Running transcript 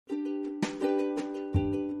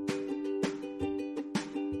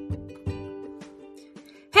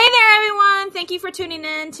thank you for tuning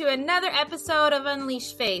in to another episode of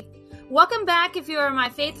Unleashed Faith. Welcome back if you are my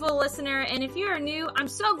faithful listener, and if you are new, I'm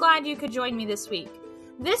so glad you could join me this week.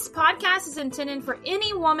 This podcast is intended for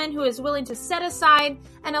any woman who is willing to set aside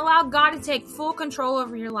and allow God to take full control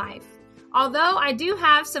over your life. Although I do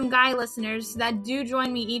have some guy listeners that do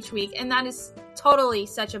join me each week, and that is totally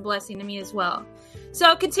such a blessing to me as well.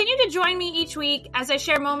 So continue to join me each week as I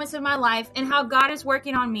share moments of my life and how God is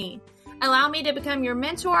working on me. Allow me to become your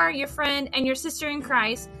mentor, your friend, and your sister in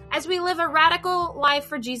Christ as we live a radical life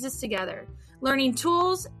for Jesus together, learning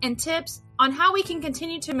tools and tips on how we can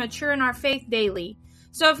continue to mature in our faith daily.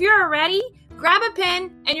 So if you're ready, grab a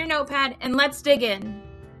pen and your notepad and let's dig in.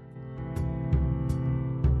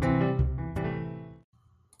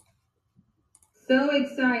 So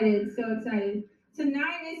excited.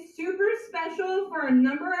 Tonight is super special for a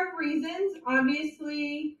number of reasons.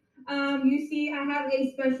 Obviously, you see I have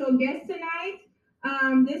a special guest tonight.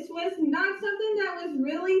 This was not something that was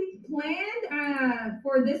really planned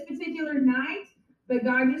for this particular night, but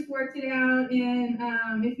God just worked it out.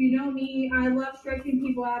 And if you know me, I love stretching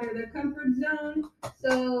people out of their comfort zone.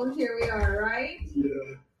 So here we are, right?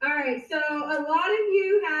 Yeah. All right, so a lot of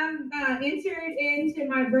you have entered into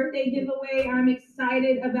my birthday giveaway. I'm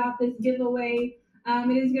excited about this giveaway.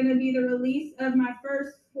 It is going to be the release of my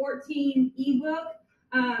first 14-day ebook.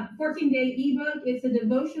 It's a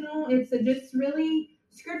devotional. It's just really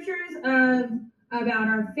scriptures about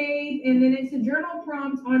our faith, and then it's a journal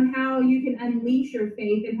prompt on how you can unleash your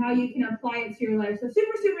faith and how you can apply it to your life. So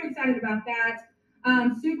super excited about that.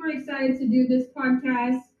 Super excited to do this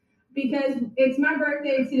podcast because it's my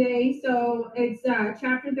birthday today. So it's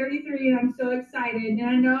chapter 33, and I'm so excited. And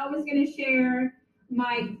I know I was going to share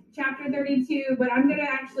my chapter 32, but I'm going to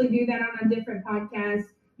actually do that on a different podcast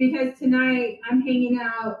because tonight I'm hanging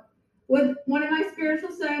out with one of my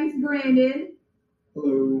spiritual sons, Brandon.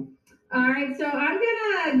 Hello. All right, so I'm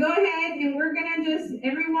going to go ahead and we're going to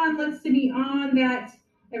everyone looks to be on that.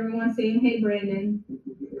 Everyone's saying, hey, Brandon.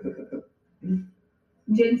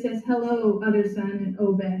 Jen says, hello, other son, and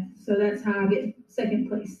Obed. So that's how I get second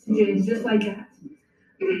place to Jen, just like that.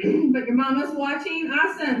 But your mama's watching.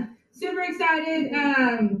 Awesome. Super excited.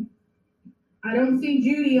 I don't see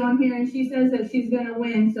Judy on here, and she says that she's going to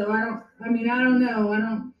win. So I don't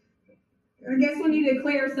know. I guess when you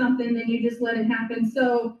declare something, then you just let it happen.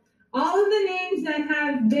 So all of the names that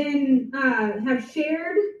have been, have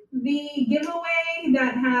shared the giveaway,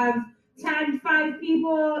 that have tagged 5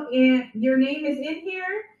 people, and your name is in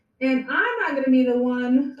here, and I'm not going to be the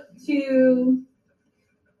one to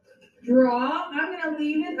draw. I'm going to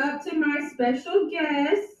leave it up to my special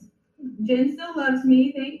guest. Jen still loves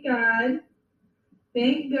me, thank God.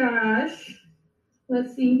 Thank gosh.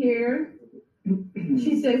 Let's see here.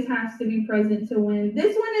 She says has to be present to win.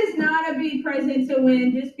 This one is not a be present to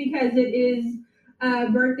win just because it is a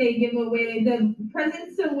birthday giveaway. The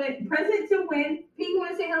present to win. Pete, you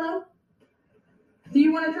want to say hello? Do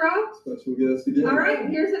you want to draw? Special guest again. All right,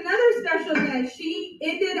 here's another special guest. She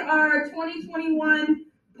ended our 2021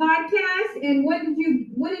 podcast, and what did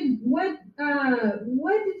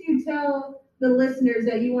you tell the listeners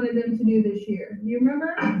that you wanted them to do this year? Do you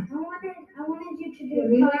remember? I wanted you to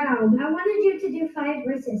do I wanted you to do 5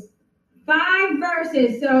 verses. 5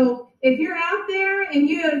 verses. So if you're out there and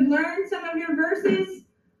you have learned some of your verses,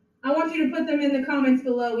 I want you to put them in the comments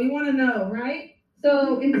below. We want to know, right?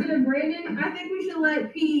 So instead of Brandon, I think we should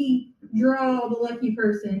let P draw the lucky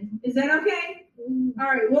person. Is that okay? All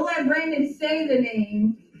right, we'll let Brandon say the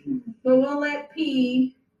name, but we'll let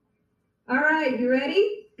P. All right, you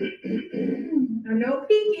ready? No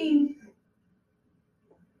peeking.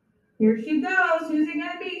 Here she goes. Who's it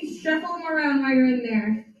going to be? Shuffle them around while you're in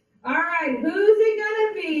there. All right, who's it going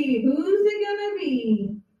to be?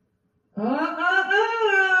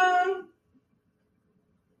 Oh.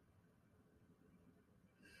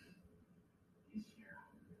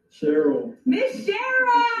 Cheryl. Miss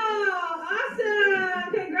Cheryl!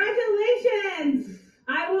 Awesome! Congratulations!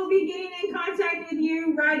 I will be getting in contact with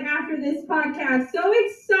you right after this podcast. So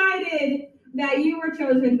excited that you were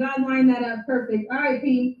chosen. God lined that up perfect. All right,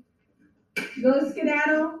 P. Go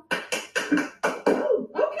skedaddle. Oh,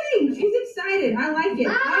 okay. She's excited. I like it.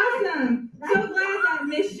 Awesome. So glad that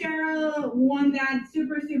Miss Cheryl won that.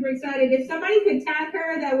 Super excited. If somebody could tag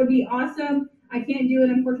her, that would be awesome. I can't do it,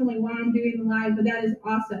 unfortunately, while I'm doing the live, but that is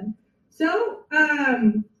awesome. So,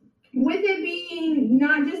 with it being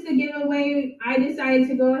not just a giveaway, I decided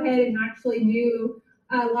to go ahead and actually do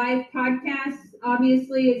a live podcast.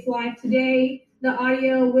 Obviously, it's live today. The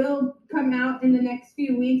audio will come out in the next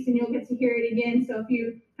few weeks, and you'll get to hear it again. So if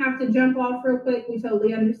you have to jump off real quick, we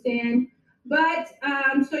totally understand. But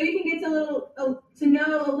so you can get to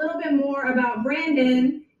know a little bit more about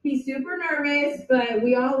Brandon. He's super nervous, but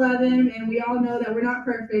we all love him, and we all know that we're not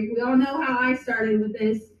perfect. We all know how I started with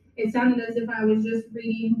this. It sounded as if I was just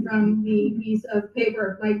reading from the piece of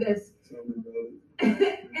paper like this.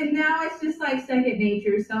 And now it's just like second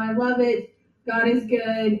nature. So I love it. God is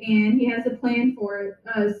good, and He has a plan for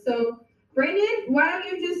us. So, Brandon, why don't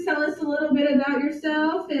you just tell us a little bit about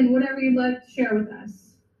yourself and whatever you'd like to share with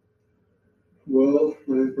us? Well,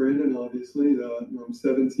 my name's Brandon, obviously. I'm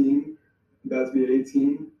 17, about to be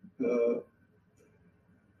 18.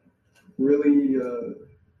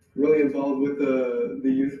 Really involved with the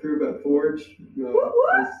youth group at Forge.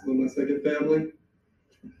 It's my second family.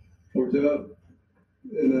 Forge Up.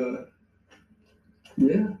 And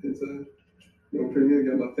yeah, it's going pretty good.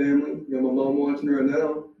 Got my family. Got my mom watching right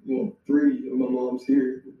now. Well, 3 of my moms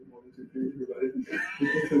here. 1, 2, 3, everybody.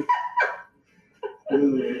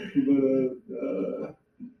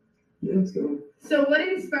 Yeah, it's going. So what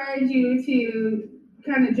inspired you to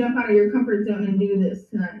kind of jump out of your comfort zone and do this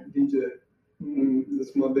tonight? DJ.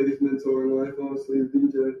 That's my biggest mentor in life, honestly, is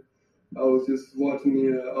DJ. I was just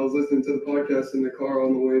watching I was listening to the podcast in the car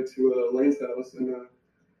on the way to Lane's house, and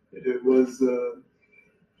it was,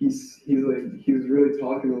 he was really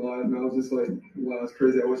talking a lot, and I was just like, wow, that's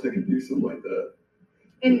crazy. I wish I could do something like that.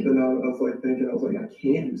 And then I was like thinking, I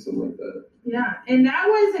can do something like that. Yeah, and that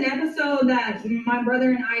was an episode that my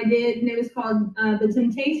brother and I did, and it was called The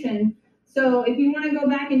Temptation. So if you want to go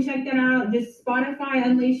back and check that out, just Spotify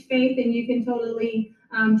Unleash Faith, and you can totally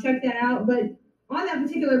check that out. But on that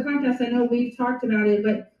particular podcast, I know we've talked about it,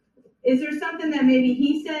 but is there something that maybe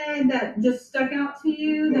he said that just stuck out to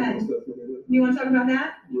you that you want to talk about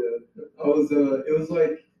that? Yeah,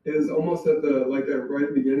 it was almost at the right at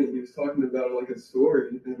the beginning. He was talking about like a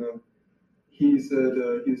story, and he said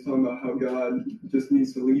he was talking about how God just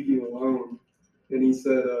needs to leave you alone, and he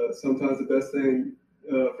said sometimes the best thing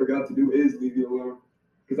for God to do is leave you alone.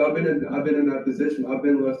 Because I've been in that position. I've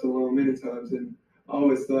been left alone many times, and I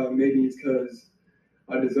always thought maybe it's because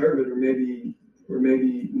I deserve it, or maybe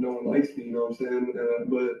no one likes me. You know what I'm saying?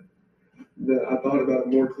 But I thought about it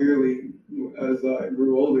more clearly as I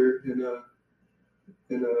grew older, and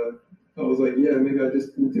I was like, yeah, maybe I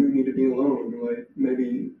just do need to be alone. Like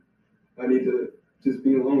maybe I need to just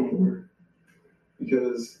be alone more,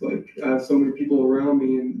 because like I have so many people around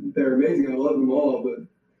me and they're amazing. I love them all, but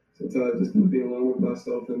sometimes I just need to be alone with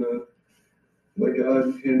myself and let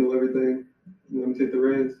God handle everything. Let me take the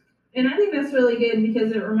reins. And I think that's really good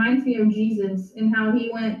because it reminds me of Jesus and how he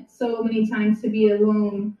went so many times to be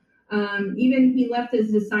alone. Even he left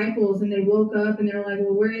his disciples and they woke up and they're like,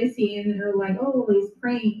 well, where is he? And they're like, oh, well, he's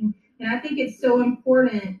praying. And I think it's so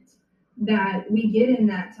important that we get in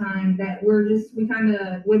that time that we kind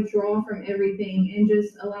of withdraw from everything and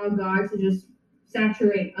just allow God to just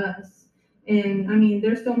saturate us. And I mean,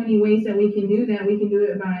 there's so many ways that we can do that. We can do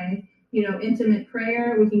it by, intimate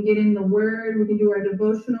prayer. We can get in the word. We can do our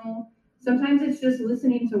devotional. Sometimes it's just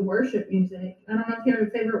listening to worship music. I don't know if you have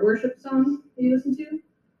a favorite worship song that you listen to.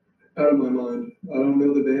 Out of my mind. I don't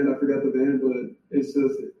know the band. I forgot the band, but it's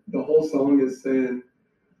just the whole song is saying,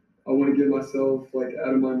 I want to get myself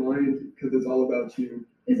out of my mind because it's all about you.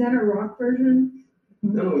 Is that a rock version?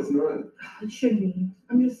 No, it's not. It should be.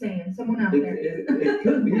 I'm just saying, someone out there. It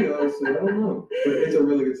could be, honestly. I don't know. But it's a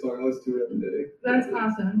really good song. I listen to it every day. That's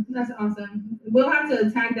awesome. That's awesome. We'll have to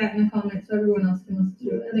tag that in the comments so everyone else can listen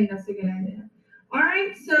to it. I think that's a good idea. All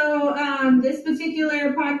right. So this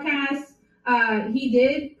particular podcast, he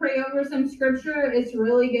did pray over some scripture. It's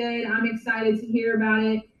really good. I'm excited to hear about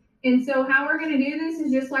it. And so how we're going to do this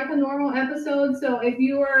is just like a normal episode. So if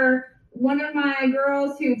you are one of my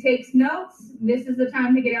girls who takes notes, this is the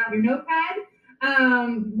time to get out your notepad.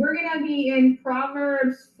 We're going to be in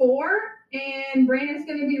Proverbs 4, and Brandon's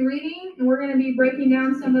going to be reading, and we're going to be breaking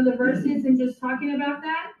down some of the verses and just talking about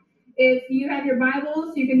that. If you have your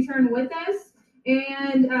Bibles, you can turn with us.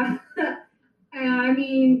 And I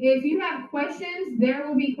mean, if you have questions, there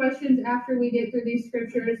will be questions after we get through these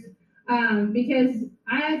scriptures. Because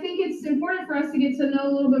I think it's important for us to get to know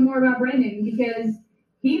a little bit more about Brandon, because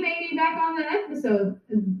he may be back on the episode.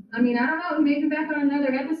 I mean, I don't know. He may be back on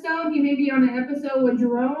another episode. He may be on an episode with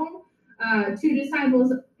Jerome. 2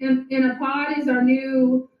 Disciples in a Pod is our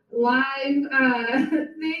new live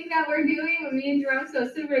thing that we're doing with me and Jerome. So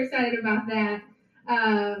super excited about that.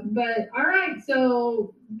 But all right.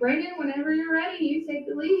 So Brandon, whenever you're ready, you take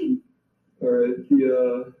the lead. All right.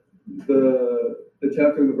 The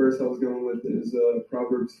chapter and the verse I was going with is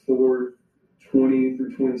Proverbs 4:20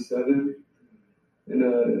 through 27.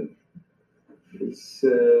 And it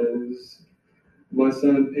says, My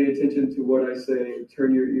son, pay attention to what I say.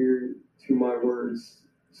 Turn your ear to my words.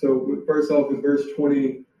 So first off, with verse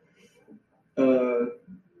 20,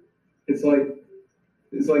 it's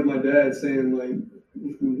like my dad saying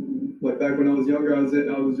like back when I was younger, I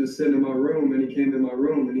was just sitting in my room, and he came in my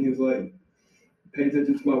room, and he was like, pay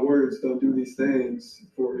attention to my words. Don't do these things,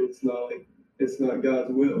 for it's not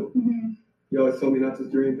God's will. Mm-hmm. He always told me not to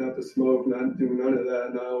drink, not to smoke, not to do none of that,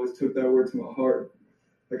 and I always took that word to my heart.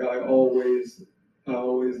 Like I always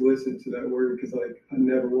listened to that word because like I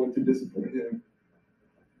never wanted to disappoint him.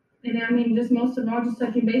 And I mean, just most of all, just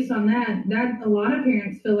touching base on that a lot of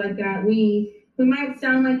parents feel like that. We might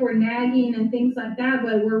sound like we're nagging and things like that,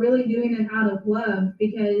 but we're really doing it out of love,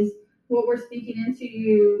 because what we're speaking into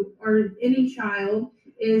you or any child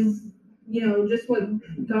is, just what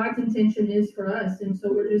God's intention is for us. And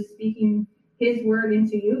so we're just speaking his word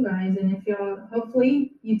into you guys. And if y'all,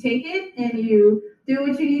 hopefully you take it and you do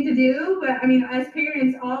what you need to do. But I mean, as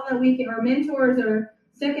parents, all that we can, our mentors or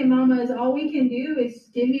second mamas, all we can do is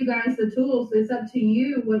give you guys the tools. It's up to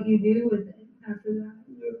you what you do with it after that.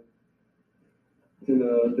 Yeah. And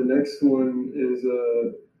the next one is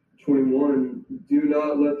 21. Do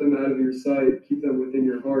not let them out of your sight. Keep them within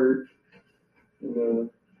your heart. And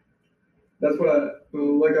that's what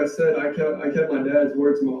like I said, I kept my dad's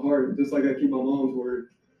words in my heart, just like I keep my mom's word.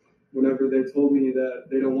 Whenever they told me that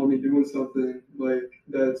they don't want me doing something like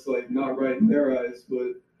that's like not right in their eyes,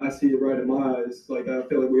 but I see it right in my eyes. Like I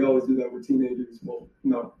feel like we always do that with teenagers. Well,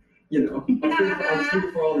 no, I'm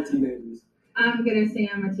speaking for all the teenagers. I'm gonna say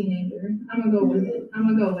I'm a teenager. I'm gonna go with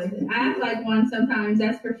it. I act like one sometimes,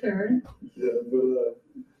 that's for sure. Yeah,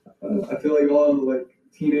 but I feel like all like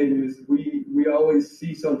teenagers, we always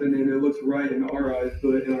see something and it looks right in our eyes,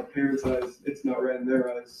 but in our parents' eyes, it's not right in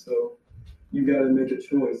their eyes. So you got to make a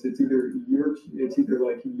choice. It's either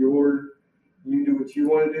like you do what you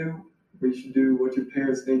want to do, or you should do what your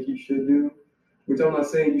parents think you should do. Which I'm not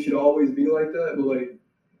saying you should always be like that, but like.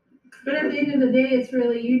 But at the end of the day, it's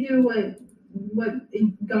really you do what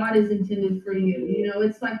God is intended for you.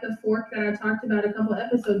 It's like the fork that I talked about a couple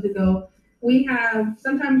episodes ago.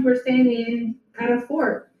 Sometimes we're standing at a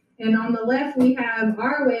fork, and on the left we have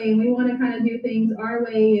our way, and we want to kind of do things our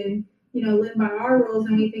way and live by our rules,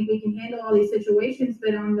 and we think we can handle all these situations.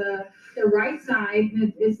 But on the right side,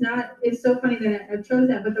 it's so funny that I chose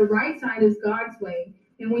that, but the right side is God's way,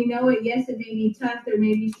 and we know it. Yes, it may be tough, there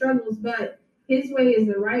may be struggles, but his way is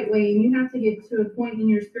the right way. And you have to get to a point in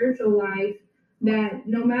your spiritual life that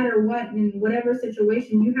no matter what, in whatever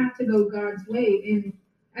situation, you have to go God's way. And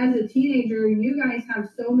as a teenager, you guys have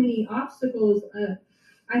so many obstacles,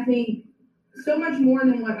 I think so much more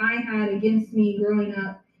than what I had against me growing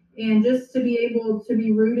up. And just to be able to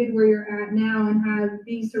be rooted where you're at now and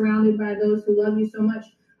be surrounded by those who love you so much,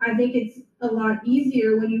 I think it's a lot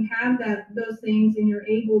easier when you have those things and you're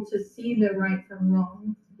able to see the right from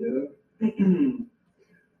wrong. Yeah.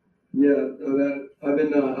 I've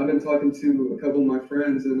been talking to a couple of my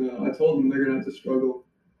friends, and I told them they're gonna have to struggle.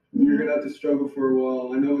 You're gonna have to struggle for a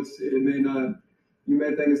while. I know it may not. You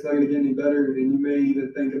may think it's not gonna get any better, and you may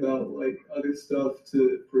even think about like other stuff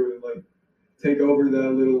for take over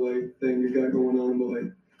that little like thing you got going on. But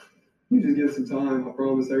like, you just give it some time. I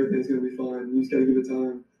promise everything's gonna be fine. You just gotta give it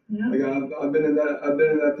time. Yeah. Like I've been in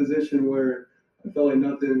that position where I felt like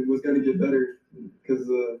nothing was gonna get better because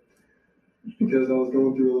I was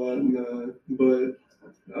going through a lot, but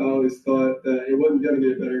I always thought that it wasn't gonna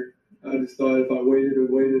get better. I just thought if I waited,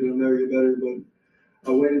 it'll never get better.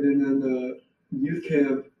 But I waited, and then youth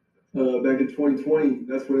camp back in 2020.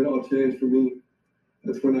 That's when it all changed for me.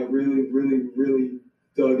 That's when I really, really, really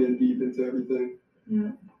dug in deep into everything.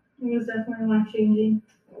 Yeah, it was definitely life changing.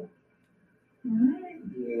 All right.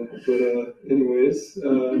 Yeah, but anyways,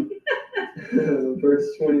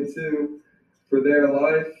 verse 22. For they are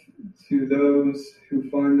life to those who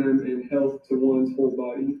find them, in health to one's whole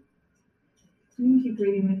body. You can keep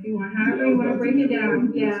reading if you want. However you want to break it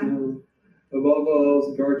down. Yeah. Above all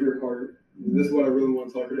else, guard your heart. This is what I really want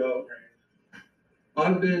to talk about.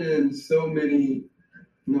 I've been in so many,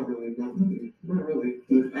 not really. I've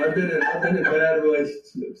been in bad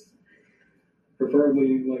relationships.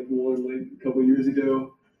 Preferably like one a couple years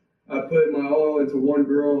ago. I put my all into one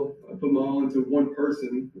girl. I put my all into one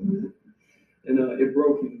person. And it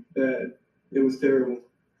broke me bad. It was terrible.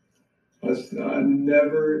 I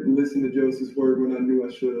never listened to Joseph's word when I knew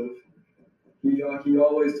I should have. He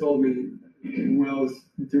always told me when I was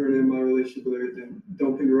in my relationship with everything,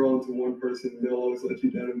 don't put your all into one person. They'll always let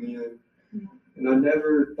you down in the end. Mm-hmm. And I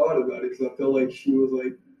never thought about it because I felt like she was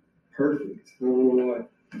like perfect. I don't know why.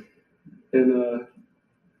 And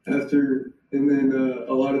then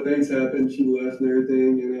a lot of things happened. She left and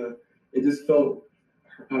everything, and it just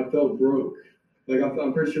I felt broke. Like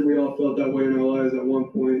I'm pretty sure we all felt that way in our lives at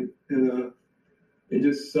one point, and it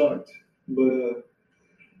just sucked. But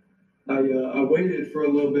I waited for a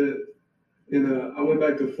little bit, and I went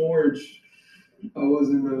back to Forge. I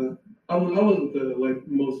wasn't the like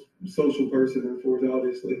most social person in Forge,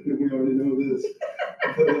 obviously. We already know this,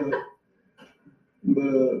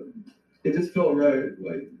 but it just felt right.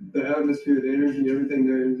 Like the atmosphere, the energy, everything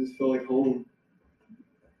there, it just felt like home.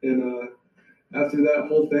 And after that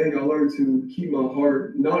whole thing, I learned to keep my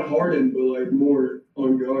heart not hardened, but like more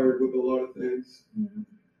on guard with a lot of things. Yeah.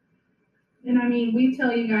 And I mean, we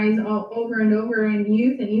tell you guys all over and over in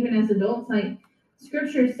youth and even as adults, like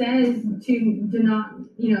Scripture says to do not,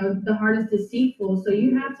 the heart is deceitful. So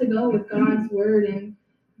you have to go with God's word and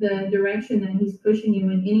the direction that He's pushing you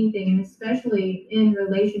in anything, and especially in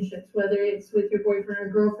relationships, whether it's with your boyfriend or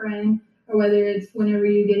girlfriend, or whether it's whenever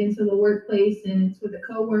you get into the workplace and it's with a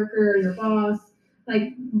coworker or your boss.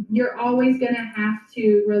 Like, you're always going to have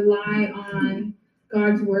to rely on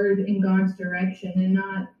God's word and God's direction and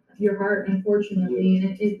not your heart, unfortunately.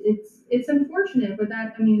 And it's unfortunate, but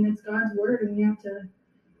it's God's word, and you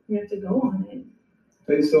have to go on it.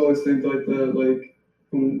 I used to always think like that, like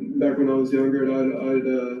back when I was younger, and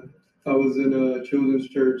I was in a children's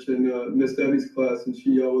church in Miss Debbie's class, and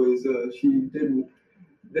she always she did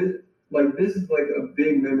this. Like, this is like a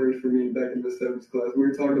big memory for me back in Miss Debbie's class. We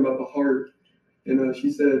were talking about the heart, and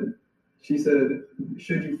she said,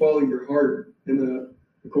 should you follow your heart? And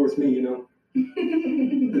of course me, and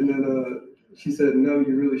then she said, no,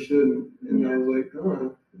 you really shouldn't. And I was like,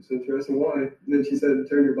 oh, it's interesting. Why? And then she said,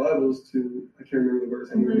 turn your Bibles to, I can't remember the verse,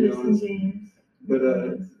 I'm going to be honest. But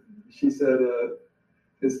she said,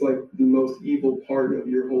 it's like the most evil part of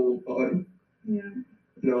your whole body. Yeah.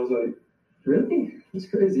 And I was like, really? It's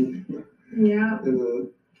crazy. Yeah. And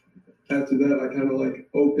after that, I kind of like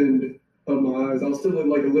opened up my eyes. I was still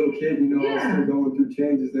like a little kid, I was still going through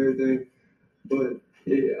changes and everything. But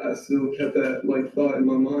I still kept that like thought in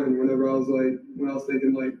my mind whenever I was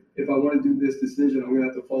thinking like, if I want to do this decision, I'm gonna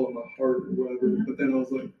have to follow my heart or whatever. Yeah. But then I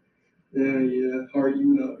was like, yeah, heart,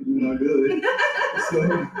 you not good.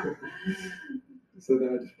 So then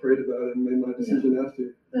I just prayed about it and made my decision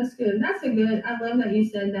after. That's good. I love that you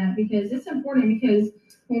said that, because it's important, because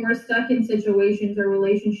when we're stuck in situations or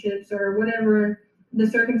relationships or whatever the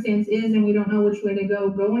circumstance is and we don't know which way to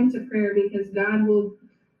go into prayer, because God will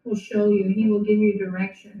show you. He will give you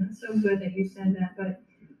direction. It's so good that you said that. But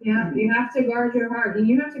yeah, you have to guard your heart, and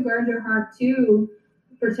you have to guard your heart to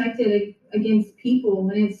protect it against people.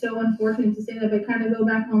 And it's so important to say that. But kind of go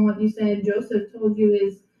back on what you said, Joseph told you,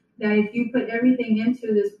 is that if you put everything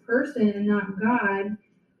into this person and not God,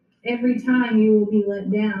 every time you will be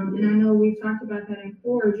let down. And I know we've talked about that in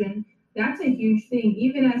Forge, and that's a huge thing.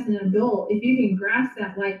 Even as an adult, if you can grasp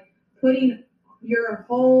that, like putting your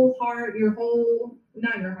whole heart, your whole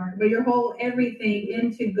everything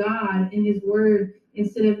into God and His word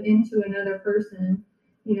instead of into another person,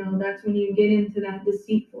 that's when you get into that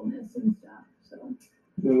deceitfulness and stuff. So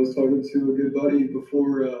I was talking to a good buddy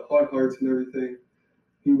before Hot Hearts and everything.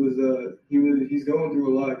 He's going through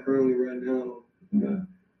a lot currently right now.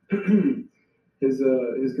 His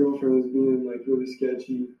girlfriend was being like really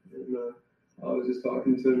sketchy, and I was just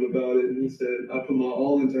talking to him about it, and he said, I put my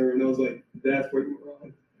all into her, and I was like, that's where you're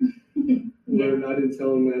wrong. But I didn't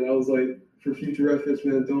tell him that. I was like, for future reference,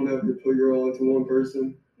 man, don't ever put your all into one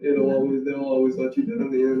person. They'll always let you down in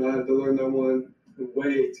the end. I had to learn that one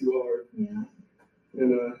way too hard. Yeah.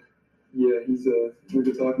 And we've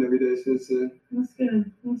been talking every day since then. That's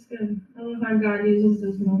good. I love how God uses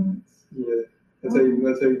those moments. Yeah. That's how you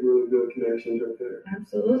really build connections right there.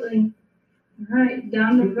 Absolutely. All right,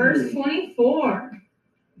 down to verse 24.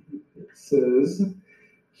 It says,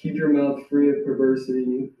 keep your mouth free of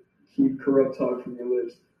perversity, keep corrupt talk from your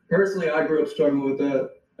lips. Personally, I grew up struggling with that.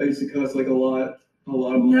 I used to cuss like a lot.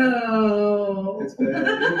 No. It's bad.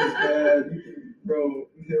 It was bad. Bro,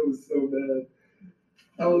 it was so bad.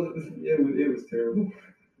 It was terrible.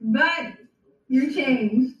 But you're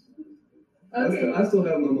changed. Okay. I still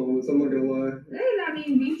have my moments, I'm not gonna lie.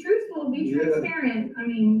 Be truthful, be transparent.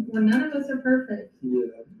 None of us are perfect.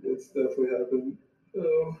 Yeah, it's definitely happened.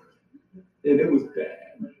 Oh, and it was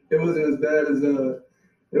bad. It wasn't as bad as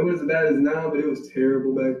now, but it was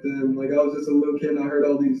terrible back then. Like, I was just a little kid and I heard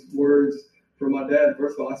all these words from my dad.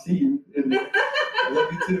 First of all, I see you, and I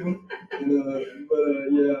love you too. And I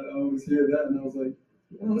always hear that, and I was like,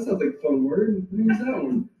 oh, that sounds like a fun word. Use that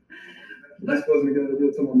one. This wasn't a good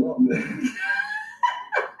idea to my mom then.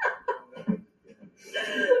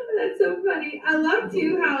 That's so funny. I love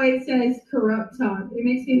too how it says corrupt talk. It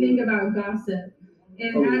makes me think about gossip.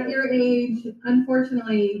 And at your age,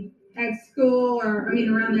 unfortunately, at school or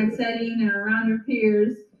around that setting or around your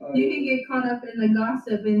peers, you can get caught up in the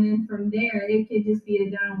gossip, and then from there it could just be a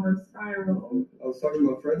downward spiral. I was talking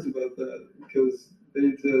to my friends about that because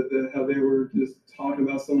they said that how they were just talking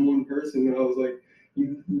about some one person, and I was like,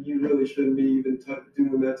 you really shouldn't be even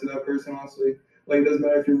doing that to that person, honestly. Like, it doesn't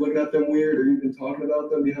matter if you're looking at them weird or you've been talking about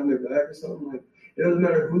them behind their back or something. Like, it doesn't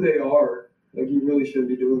matter who they are. Like, you really shouldn't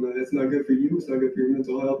be doing that. It's not good for you. It's not good for your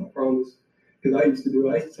mental health, I promise. Because I used to do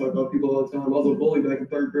it. I used to talk about people all the time. I was a bully back in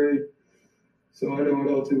 3rd grade. So I know it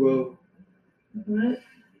all too well. What?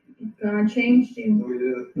 God changed you. Oh,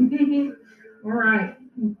 yeah. All right.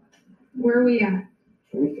 Where are we at?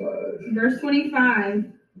 25. Verse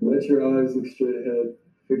 25. Let your eyes look straight ahead.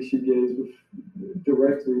 Fix your gaze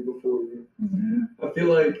directly before you. Mm-hmm. I feel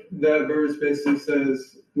like that verse basically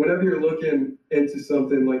says, whenever you're looking into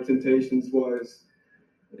something like temptations-wise,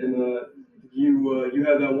 and you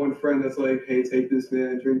have that one friend that's like, hey, take this,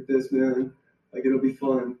 man, drink this, man. Like, it'll be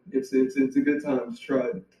fun. It's a good time. Just try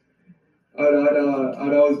it.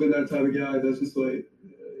 I'd always been that type of guy that's just like,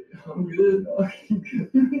 I'm good.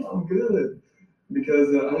 I'm good.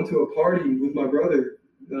 Because I went to a party with my brother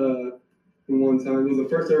one time. It was the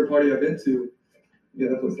first ever party I've been to. Yeah,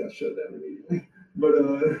 that place got shut down immediately. But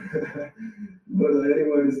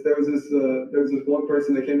anyways, there was this one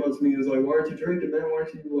person that came up to me and was like, why aren't you drinking, man? Why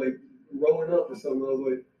aren't you like rolling up or something? I was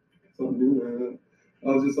like, I'm doing that.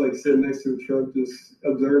 I was just like sitting next to a truck, just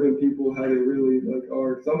observing people how they really like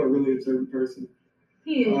are. Because I'm a really observant person.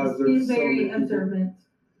 He is. He's very observant.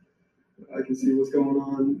 I can see what's going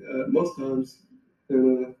on most times,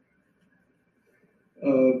 and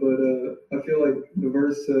but I feel like the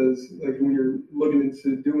verse says, like, when you're looking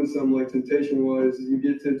into doing something like temptation-wise, you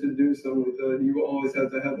get tempted to do something like that. You always have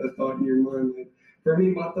to have that thought in your mind. Like, for me,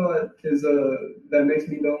 my thought is that makes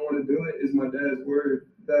me don't want to do it is my dad's word.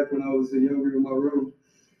 Back when I was younger in my room,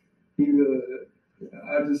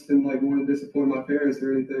 I just didn't like want to disappoint my parents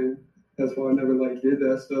or anything. That's why I never like did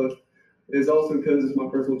that stuff. It's also because it's my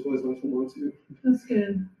personal choice not to want to. That's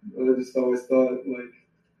good. I just always thought like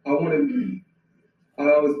I want to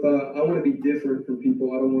be different from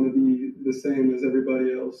people. I don't want to be the same as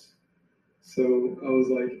everybody else. So I was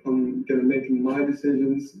like, I'm gonna make my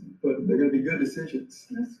decisions, but they're gonna be good decisions.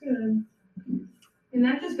 That's good. And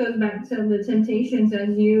that just goes back to the temptations as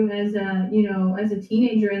a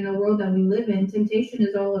teenager in the world that we live in. Temptation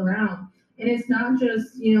is all around. And it's not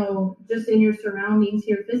just, just in your surroundings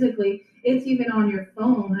here physically. It's even on your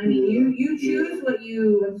phone. I mean, you choose what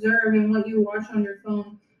you observe and what you watch on your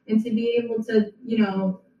phone. And to be able to,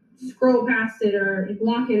 scroll past it or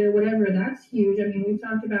block it or whatever, that's huge. I mean, we've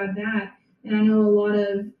talked about that. And I know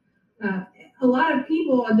a lot of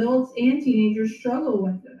people, adults and teenagers, struggle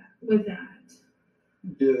with that.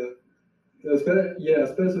 Yeah,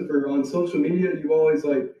 especially for on social media. You always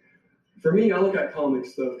like. For me, I look at comic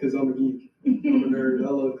stuff because I'm a geek. I'm a nerd. I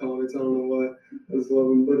love comics. I don't know why. I just love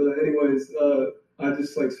them. But anyways, I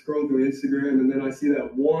just like scroll through Instagram and then I see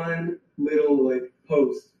that one little like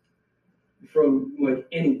post from like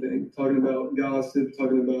anything talking about gossip,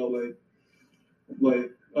 talking about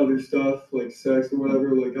like other stuff like sex or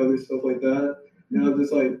whatever, like other stuff like that. And I'm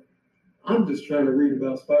just like, I'm just trying to read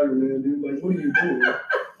about Spider-Man, dude. Like, what are you doing?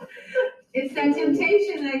 It's that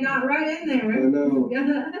temptation that got right in there. I know.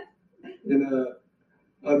 And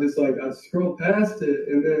I just like, I scrolled past it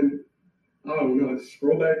and then, I don't know, I just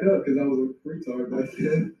scrolled back up because I was a retard back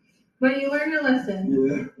then. But you learned your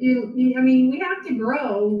lesson. Yeah. I mean, we have to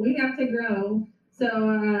grow. So,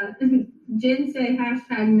 Jen said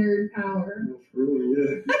 #nerd power. Really,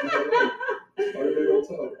 yeah.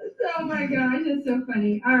 Oh my gosh, that's so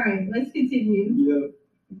funny. All right, let's continue. Yep.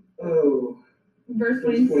 Oh. Verse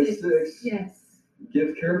 26. Yes.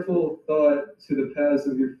 Give careful thought to the paths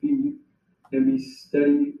of your feet and be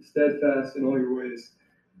steadfast in all your ways.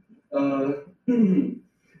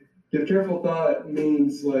 Give careful thought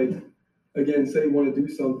means like, again, say you want to do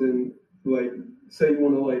something, like say you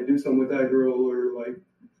want to like do something with that girl or like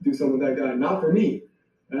do something with that guy. Not for me.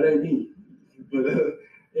 That ain't me. But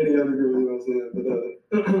any other girl, you know what I'm saying? But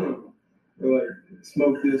or like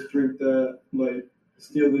smoke this, drink that, like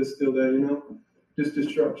steal this, steal that, just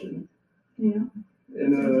destruction. Yeah.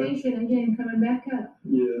 And temptation again coming back up.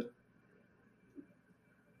 Yeah.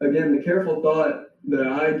 Again, the careful thought that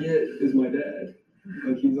I get is my dad.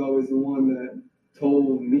 Like he's always the one that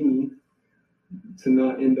told me to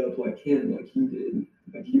not end up like him, like he did.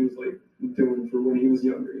 Like he was like doing for when he was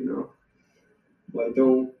younger, Like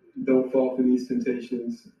don't fall for these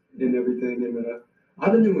temptations and everything. And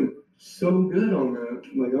I've been doing so good on that.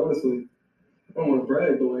 Like honestly, don't want to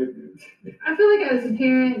brag, but like, I feel like as a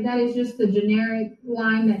parent, that is just the generic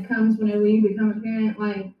line that comes whenever you become a parent.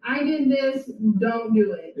 Like, I did this, don't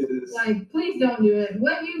do it. it is. Like, please don't do it.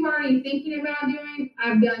 What you've already thinking about doing,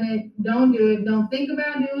 I've done it. Don't do it. Don't think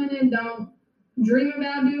about doing it. Don't dream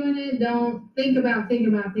about doing it. Don't think about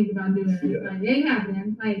doing it. Yeah. Like, it ain't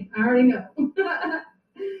happening. Like, I already know.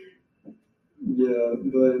 Yeah,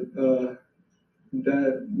 but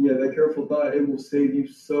that careful thought, it will save you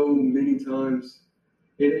so many times.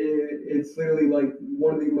 It's literally like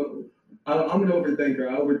one of the most. I'm an overthinker.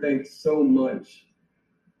 I overthink so much,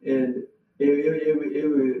 and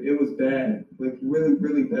it was bad, like really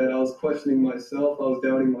really bad. I was questioning myself. I was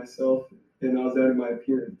doubting myself, and I was doubting my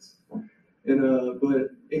appearance. And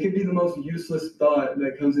but it could be the most useless thought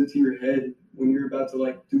that comes into your head when you're about to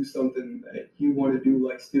like do something that you want to do,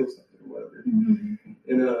 like steal something or whatever. Mhm.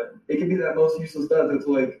 And it can be that most useless thought that's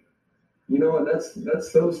like, you know what,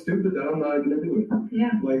 that's so stupid that I'm not gonna do it.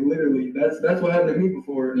 Yeah. Like literally, that's what happened to me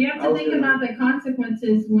before. You have to think about the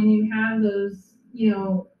consequences when you have those,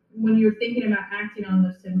 when you're thinking about acting on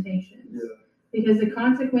those temptations. Yeah. Because the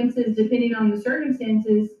consequences, depending on the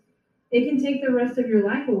circumstances, it can take the rest of your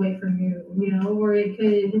life away from you, or it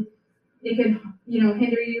could,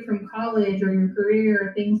 hinder you from college or your career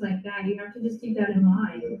or things like that. You have to just keep that in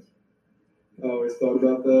mind. Yeah. I always thought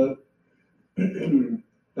about that. And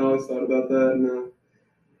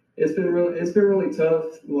it's been really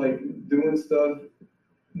tough, like doing stuff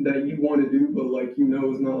that you want to do, but like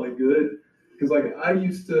is not like good. Because like I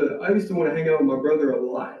used to want to hang out with my brother a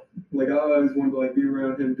lot. Like I always wanted to like be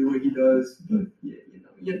around him, do what he does. But yeah,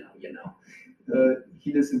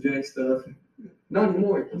 he did some jank stuff. Not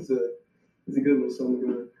anymore. He's a good little son of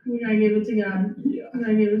God. You gotta give it to God. Yeah. You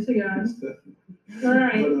gotta give it to God. All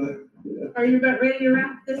right. But, yeah. Are you about ready to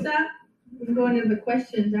wrap this up? We can go into the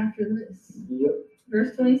questions after this. Yep.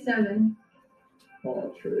 Verse 27.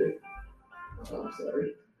 Oh, Trey. I'm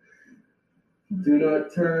sorry. Do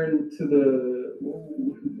not turn to the.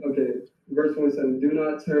 Okay, verse 27. Do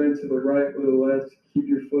not turn to the right or the left. Keep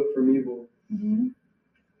your foot from evil. Mm-hmm.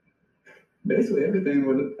 Basically, everything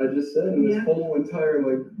what I just said in this whole entire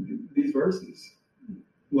these verses,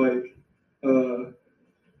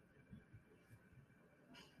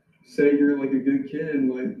 say you're like a good kid, and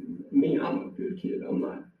like me, I'm a good kid. I'm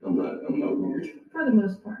not weird. For the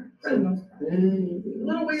most part. A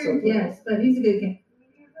little weird, yes, but he's a good kid.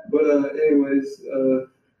 But anyways,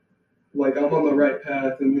 like I'm on the right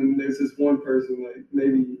path, and then there's this one person, like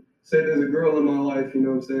maybe say there's a girl in my life, you know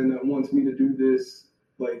what I'm saying, that wants me to do this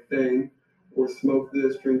like thing, or smoke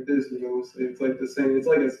this, drink this, so it's like the same. It's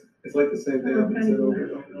like the same thing I've been said over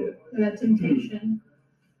and over again. That temptation.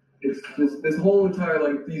 It's just this whole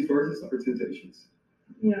entire these verses are temptations.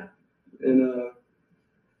 Yeah. And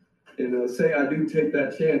say I do take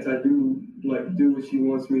that chance, I do do what she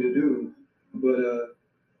wants me to do, but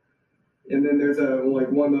and then there's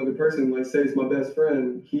one other person, say it's my best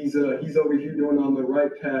friend. He's over here doing on the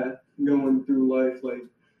right path, going through life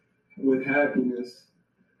with happiness,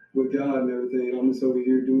 with God and everything. I'm just over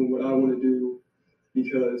here doing what I want to do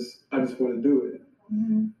because I just want to do it.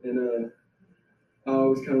 Mm-hmm. And I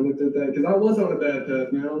always kind of looked at that because I was on a bad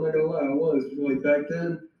path, man. I'm not gonna lie, I was. Back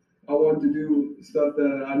then, I wanted to do stuff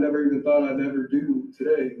that I never even thought I'd ever do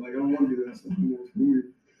today. I don't want to do that stuff anymore. It's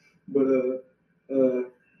weird. But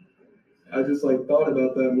I just thought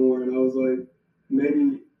about that more, and I was like,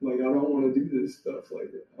 maybe I don't want to do this stuff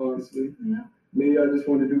honestly. Yeah. Maybe I just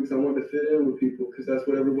want to do because I want to fit in with people because that's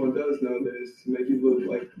what everyone does nowadays to make you look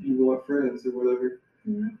like you want friends or whatever.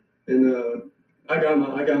 Yeah. And I got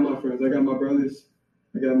my friends. I got my brothers.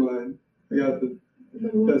 I got the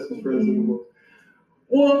bestest friends in the world.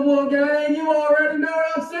 One gang, you already know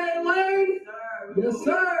what I'm saying, Lane? Yes,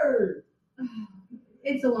 sir.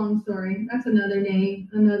 It's a long story. That's another day,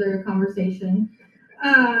 another conversation.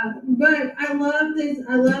 But I love this.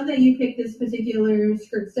 I love that you picked this particular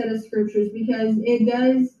set of scriptures because it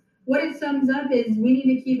does. What it sums up is we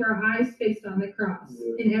need to keep our eyes fixed on the cross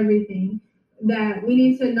in everything. That we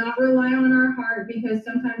need to not rely on our heart because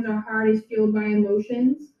sometimes our heart is fueled by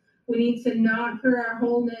emotions. We need to not put our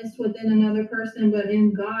wholeness within another person, but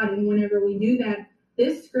in God. And whenever we do that,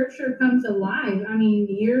 this scripture comes alive. I mean,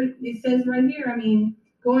 it says right here,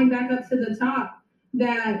 going back up to the top,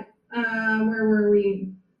 that, where were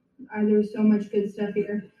we? There's so much good stuff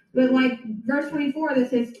here. But verse 24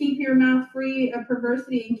 that says, keep your mouth free of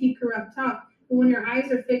perversity and keep corrupt talk. When your eyes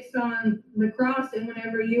are fixed on the cross and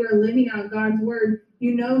whenever you are living out God's word,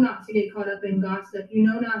 not to get caught up in gossip.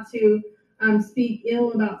 Not to speak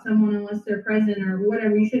ill about someone unless they're present or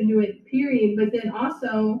whatever. You shouldn't do it, period. But then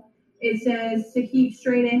also it says to keep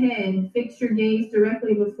straight ahead, fix your gaze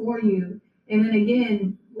directly before you. And then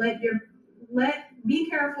again, give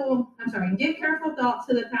careful thought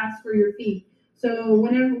to the paths for your feet. So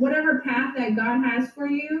whatever path that God has for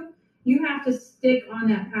you, you have to stick on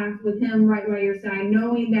that path with him right by your side,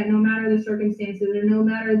 knowing that no matter the circumstances or no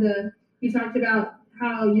matter you talked about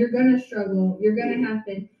how you're going to struggle, you're going to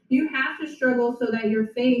happen. You have to struggle so that your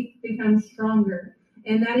faith becomes stronger.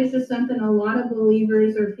 And that is just something a lot of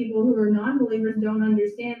believers or people who are non-believers don't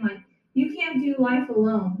understand. Like, you can't do life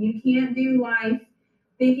alone. You can't do life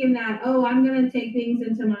thinking that, oh, I'm going to take things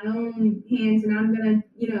into my own hands and I'm going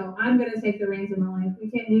to take the reins of my life. We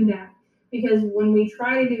can't do that. Because when we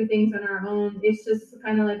try to do things on our own, it's just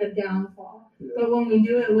kind of like a downfall. Yeah. But when we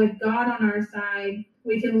do it with God on our side,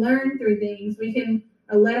 we can learn through things. We can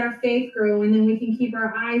let our faith grow, and then we can keep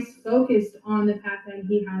our eyes focused on the path that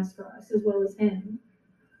he has for us as well as him.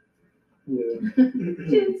 Yeah.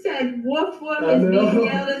 Jen said, woof woof is being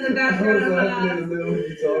yelled in the background of the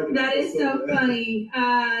house. That is so funny.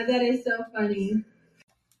 That is so funny.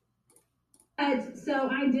 So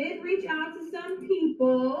I did reach out to some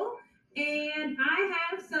people, and I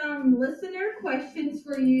have some listener questions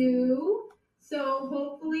for you. So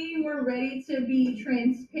hopefully we're ready to be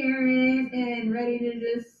transparent and ready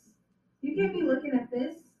to you can't be looking at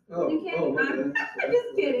this. You can't. I'm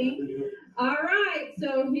just kidding. All right,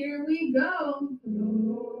 so here we go.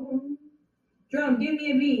 Drum, give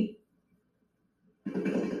me a beat.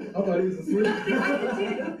 I thought he was asleep.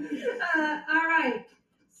 All right,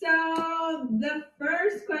 so the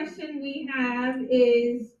first question we have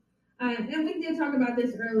is, and we did talk about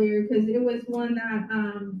this earlier because it was one that,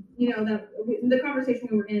 the conversation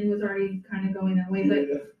we were in was already kind of going that way. But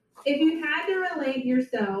if you had to relate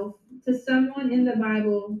yourself to someone in the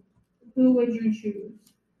Bible, who would you choose?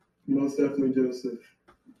 Most definitely Joseph.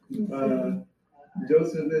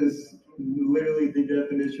 Joseph is literally the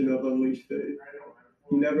definition of unleashed faith.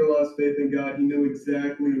 He never lost faith in God. He knew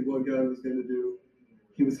exactly what God was going to do.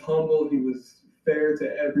 He was humble. He was fair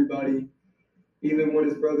to everybody. Even when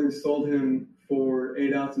his brothers sold him for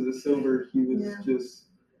 8 ounces of silver, he was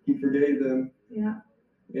he forgave them. Yeah.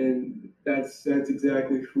 And that's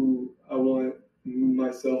exactly who I want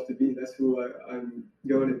myself to be. That's who I'm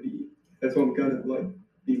going to be. That's what I'm going to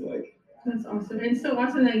be like. That's awesome. And so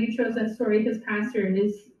awesome that you chose that story because Pastor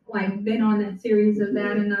has been on that series of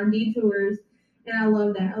that in our detours. And I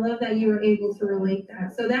love that. I love that you were able to relate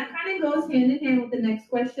that. So that kind of goes hand in hand with the next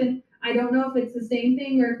question. I don't know if it's the same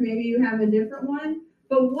thing or if maybe you have a different one,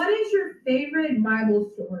 but what is your favorite Bible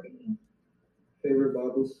story? Favorite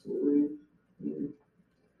Bible story?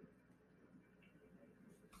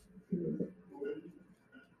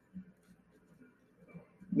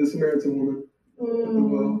 The Samaritan woman.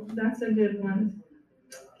 Oh, that's a good one.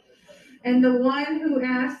 And the one who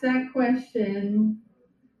asked that question,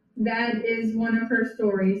 that is one of her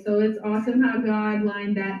stories. So it's awesome how God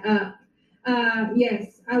lined that up.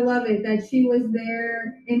 Yes, I love it that she was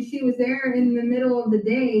there, and she was there in the middle of the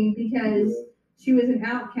day because she was an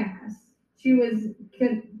outcast. She was,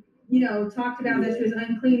 talked about that she was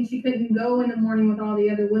unclean. She couldn't go in the morning with all the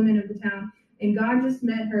other women of the town. And God just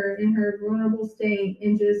met her in her vulnerable state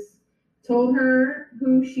and just told her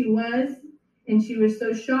who she was. And she was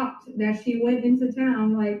so shocked that she went into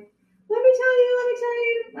town let me tell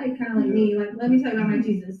you, kind of like me, let me tell you about my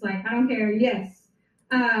Jesus. I don't care. Yes.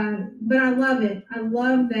 But I love it. I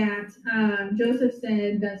love that. Joseph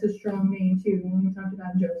said that's a strong name too when we talked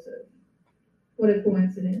about Joseph. What a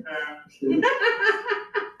coincidence.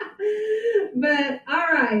 But all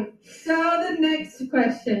right. So the next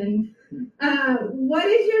question. What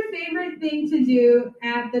is your favorite thing to do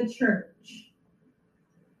at the church?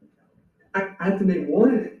 I have to name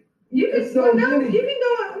one. You can many. You can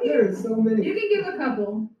go. There are so many. You can give a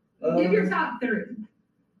couple. Give your top 3.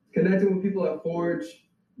 Connecting with people at Forge,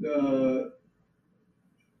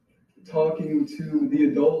 talking to the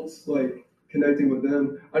adults, connecting with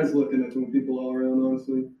them. I just love connecting with people all around,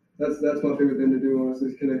 honestly. That's my favorite thing to do,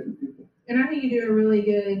 honestly, is connect with people. And I think you do a really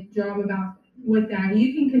good job with that.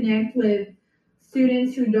 You can connect with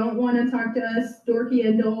students who don't want to talk to us, dorky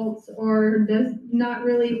adults, or does not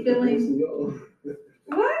really feeling.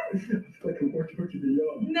 What? I feel like I'm more dorky than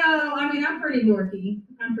y'all. No, I mean, I'm pretty dorky.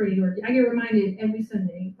 I get reminded every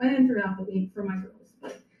Sunday and throughout the week for my girls.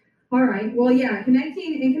 All right. Well, yeah,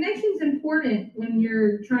 connection's important when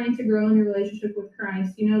you're trying to grow in your relationship with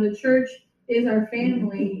Christ. The church is our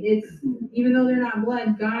family. It's, even though they're not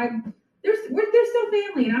blood, God, they're still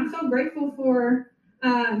family. And I'm so grateful for,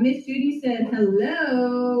 Miss Judy said,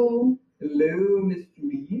 hello. Hello, Miss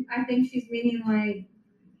Judy. I think she's meaning what?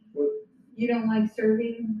 You don't like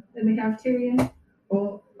serving in the cafeteria?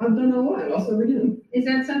 Well, I've done that a lot. I'll serve again. Is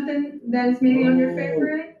that something that is maybe on your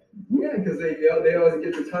favorite? Yeah, because they always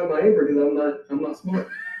get to time my Amber because I'm not smart.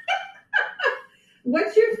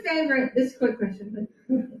 What's your favorite? This is a quick question, but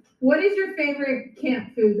what is your favorite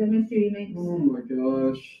camp food that Miss Judy makes? Oh my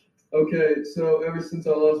gosh. Okay, so ever since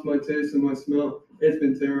I lost my taste and my smell, it's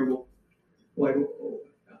been terrible. Like,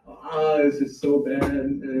 it's just so bad.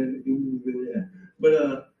 And yeah.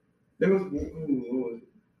 But there was what was it?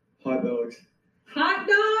 Hot dogs. Hot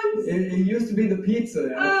dogs? It used to be the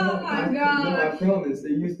pizza. Oh my No, gosh. I promise.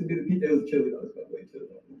 It used to be the pizza. It was chili dogs, by the way. Chili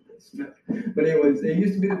dogs. Smack. But anyways, it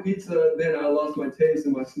used to be the pizza. Then I lost my taste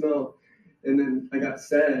and my smell. And then I got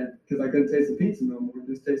sad because I couldn't taste the pizza no more. It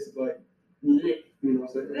just tasted like, you know what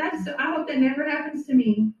I'm saying? I hope that never happens to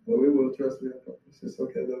me. Well, we will, trust me. I promise. It's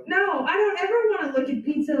okay, though. No, I don't ever want to look at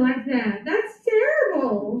pizza like that. That's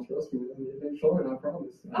terrible. Trust me. It ain't fun, I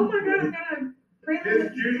promise. Oh my God, I gotta pray for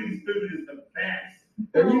Miss Judy's food is the best.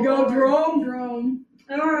 There you go, Jerome. Jerome.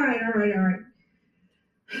 All right.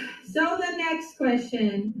 So the next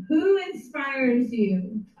question: who inspires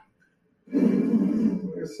you?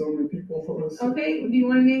 There's so many people on this. Okay, do you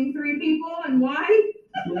want to name 3 people and why?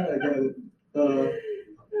 Yeah, I got it.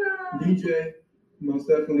 DJ, most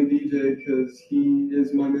definitely DJ, because he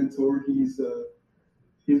is my mentor. He's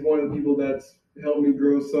one of the people that's helped me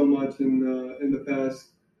grow so much in the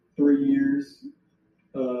past 3 years.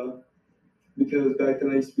 Because back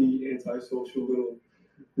then I used to be antisocial, little,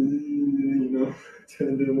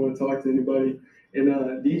 didn't want to talk to anybody. And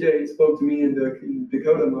DJ spoke to me in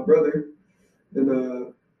Dakota, my brother,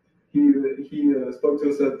 and he spoke to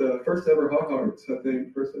us at the first ever Hot Hearts, I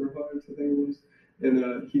think it was.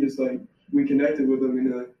 And he just we connected with him,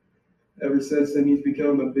 and ever since then he's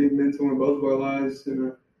become a big mentor in both of our lives.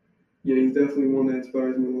 And yeah, he's definitely one that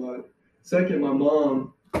inspires me a lot. Second, my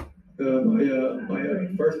mom. My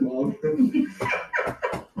first mom,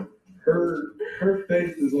 her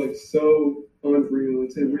faith is so unreal.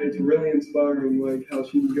 It's really inspiring, how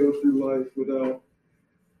she can go through life without.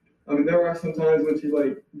 I mean, there are some times when she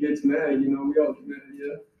gets mad. We all get mad,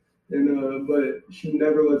 yeah. And but she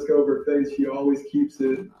never lets go of her faith. She always keeps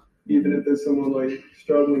it, even if there's someone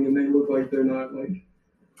struggling and they look like they're not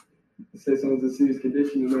say someone's in a serious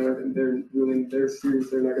condition and they're serious,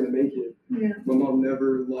 they're not going to make it. Yeah. My mom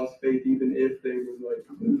never lost faith, even if they would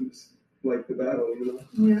lose the battle.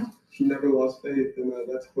 Yeah. She never lost faith, and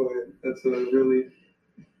that's really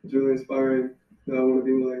inspiring. I want to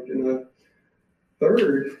be like. And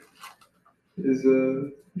third is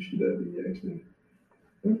who should that be actually?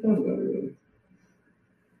 I haven't thought about it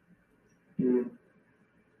really.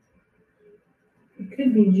 It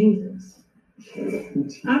could be Jesus.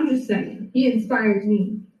 I'm just saying, he inspires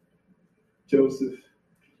me. Joseph.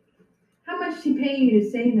 How much did he pay you to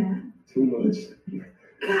say that? Too much.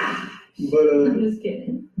 Gosh. But I'm just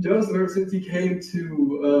kidding. Joseph, ever since he came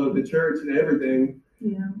to the church and everything,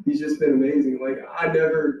 yeah, he's just been amazing. I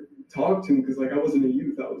never talked to him because I wasn't a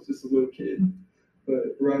youth. I was just a little kid.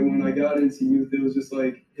 But right when I got into youth, it was just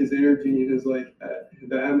his energy and his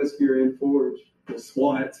the atmosphere in Forge, the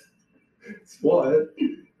SWAT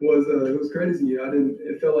was it was crazy.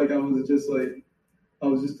 It felt like I was just a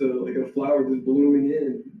flower just blooming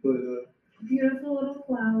in. But beautiful little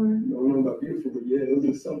flower. I don't know about beautiful, but yeah, it was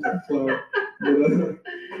just some type of flower. But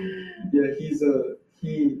yeah,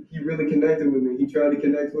 he really connected with me. He tried to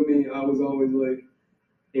connect with me. I was always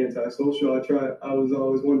antisocial. I was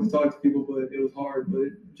always wanting to talk to people, but it was hard. But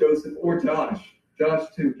Joseph or Josh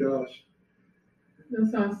too.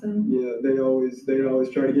 That's awesome. Yeah, they always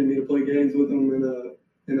try to get me to play games with them,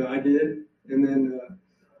 and I did. And then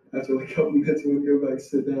after a couple minutes, we would go back and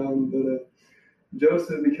sit down. But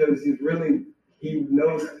Joseph, because he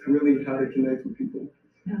knows really how to connect with people.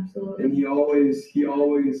 Absolutely. And he always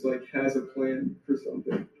has a plan for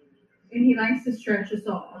something. And he likes to stretch us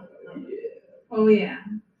all. Yeah.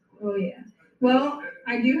 Oh yeah. Well,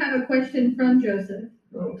 I do have a question from Joseph.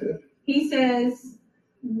 Okay. He says,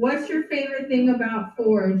 what's your favorite thing about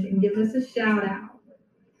Forge? And give us a shout out.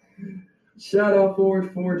 Shout out Forge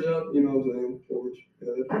up, you know what I'm saying? Forge.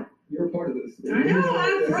 You're a part of this. I know,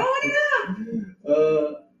 I'm throwing it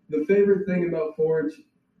up. The favorite thing about Forge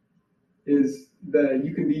is that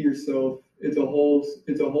you can be yourself. It's a whole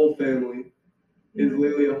family. It's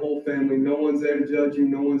literally a whole family. No one's there to judge you.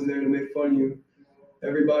 No one's there to make fun of you.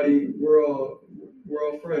 Everybody, we're all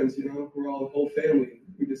friends, We're all a whole family.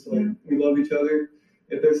 We just we love each other.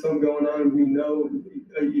 If there's something going on, we know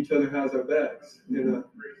each other has our backs. And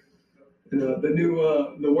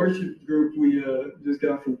the worship group we just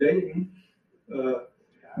got from Dayton,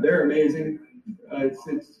 they're amazing.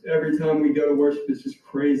 It's every time we go to worship, it's just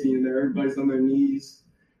crazy in there. Everybody's on their knees.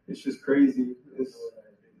 It's just crazy.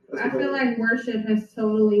 That's I what feel like worship has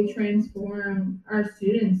totally transformed our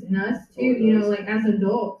students and us too, you know, like as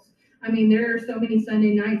adults. I mean, there are so many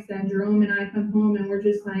Sunday nights that Jerome and I come home and we're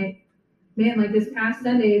just like, man, like this past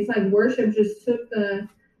Sunday, it's like worship just took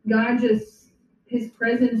his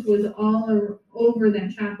presence was all over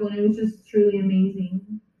that chapel, and it was just truly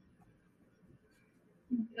amazing.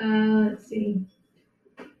 Let's see.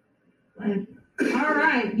 All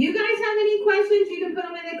right. You guys have any questions? You can put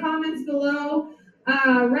them in the comments below.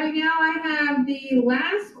 Right now I have the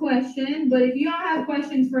last question, but if you all have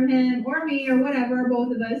questions for him or me or whatever,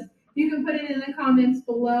 both of us, you can put it in the comments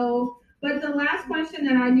below. But the last question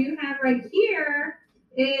that I do have right here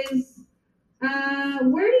is,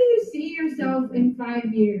 where do you see yourself in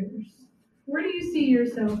 5 years? Where do you see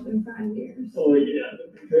yourself in 5 years? Oh yeah,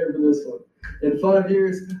 prepare for this one. In 5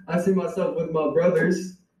 years, I see myself with my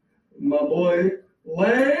brothers, my boy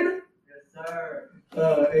Lane, Yes, sir.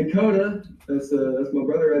 and Coda. That's my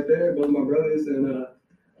brother right there. Both my brothers, and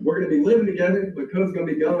we're gonna be living together. But Coda's gonna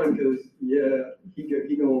be gone because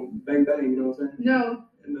he gonna bang bang. You know what I'm saying? No,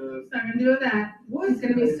 And he's not gonna do that. He's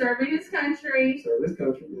gonna be serving his country. serve this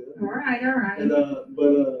country. Yeah. All right. And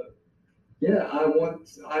yeah,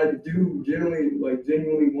 I do genuinely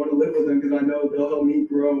want to live with them because I know they'll help me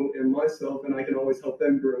grow in myself, and I can always help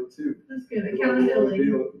them grow too. That's good.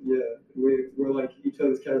 Accountability. We're like each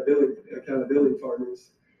other's accountability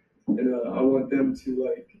partners, and I want them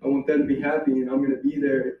to be happy, and I'm gonna be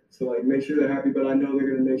there to like make sure they're happy, but I know they're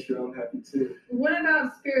gonna make sure I'm happy too. What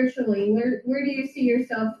about spiritually? Where do you see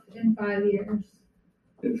yourself in 5 years?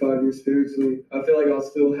 In 5 years spiritually, I feel like I'll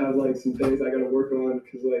still have like some things I gotta work on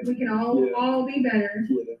because like We can all be better.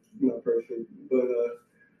 yeah, not perfect, but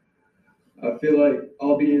I feel like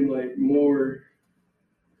I'll be in like more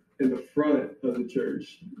in the front of the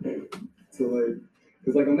church. So like,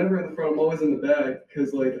 cause like I'm never in the front, I'm always in the back.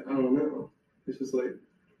 Cause like I don't know, it's just like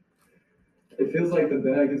it feels like the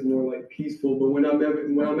back is more like peaceful, but when I'm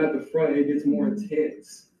at the front, it gets more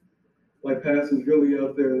intense. Like pastor's really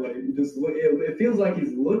up there, like just look. It feels like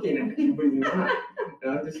he's looking at you, but you're not.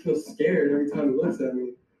 And I just feel scared every time he looks at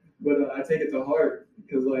me. But I take it to heart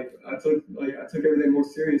because like I took everything more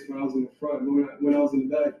serious when I was in the front. But when I was in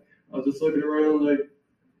the back, I was just looking around like,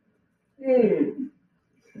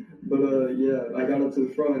 But yeah, I got up to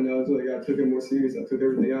the front and I was like, I took it more serious. I took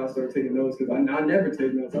everything out, started taking notes because I never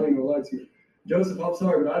take notes. I ain't gonna lie to you. Joseph, I'm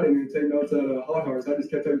sorry, but I didn't even take notes at Hot Hearts. I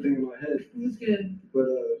just kept everything in my head. That's good. But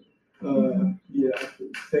yeah,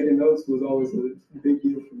 taking notes was always a big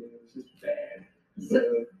deal for me. It was just bad. But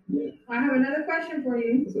yeah, I have another question for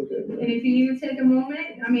you. it's okay. And if you need to take a moment,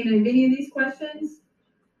 if any of these questions,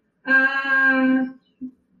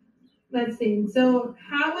 let's see. So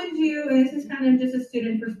how would you, and this is kind of just a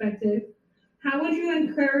student perspective, how would you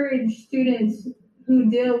encourage students who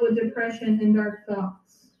deal with depression and dark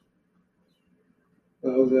thoughts? I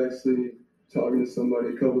was actually talking to somebody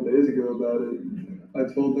a couple days ago about it. I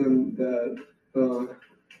told them that,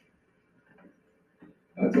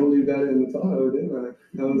 I told you about it in the Tahoe, didn't I?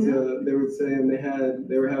 They were saying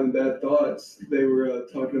they were having bad thoughts. They were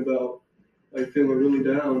talking about like feeling really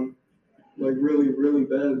down, like really, really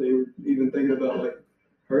bad. They were even thinking about like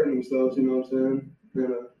hurting themselves, you know what I'm saying?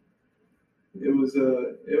 And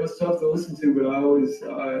it was tough to listen to, but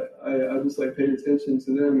I just like paid attention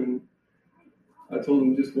to them, and I told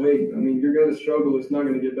them just wait. I mean, you're gonna struggle. It's not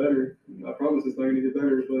gonna get better. I promise it's not gonna get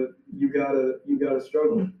better, but you gotta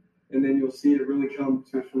struggle, and then you'll see it really come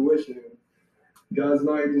to fruition. God's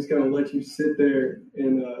not just gonna let you sit there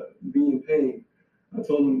and be in pain. I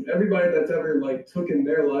told them everybody that's ever like took in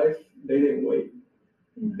their life, they didn't wait.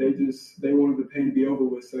 They wanted the pain to be over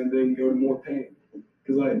with so they can go to more pain.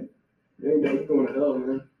 Cause like, you ain't got going to hell,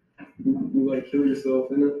 man. You like kill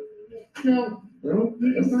yourself in it. No. No?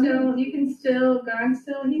 You can still, God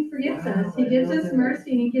still, He forgives us. He gives us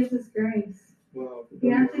mercy and He gives us grace. Wow.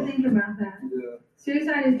 You have to think about that. Yeah.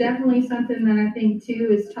 Suicide is definitely something that I think too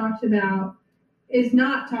is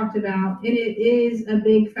not talked about, and it is a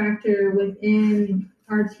big factor within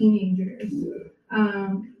our teenagers.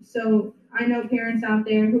 Yeah. So I know parents out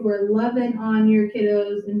there who are loving on your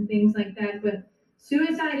kiddos and things like that, but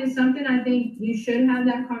suicide is something I think you should have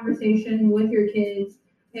that conversation with your kids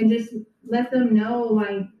and just let them know,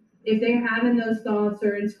 like, if they're having those thoughts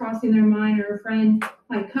or it's crossing their mind, or a friend,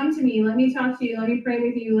 like, come to me, let me talk to you, let me pray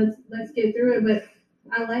with you, let's get through it. But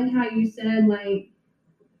I like how you said, like,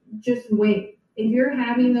 just wait. If you're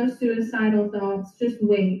having those suicidal thoughts, just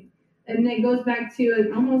wait. And it goes back to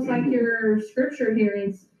it, almost like your scripture here.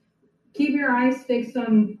 It's keep your eyes fixed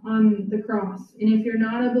on the cross. And if you're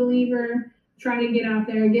not a believer, try to get out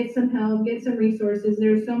there, get some help, get some resources.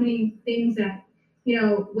 There's so many things that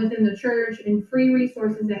within the church and free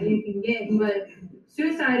resources that you can get. But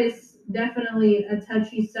suicide is definitely a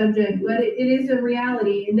touchy subject, but it is a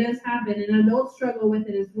reality. It does happen, and adults struggle with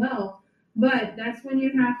it as well. But that's when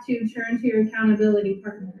you have to turn to your accountability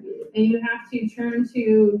partner, and you have to turn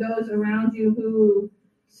to those around you who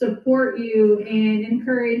support you and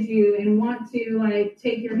encourage you and want to like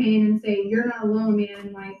take your hand and say, you're not alone,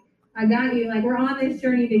 man. Like, I got you. Like, we're on this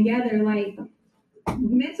journey together. Like,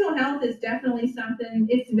 mental health is definitely something,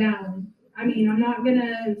 it's valid. I mean, I'm not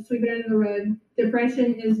gonna sweep it under the rug.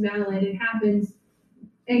 Depression is valid. It happens.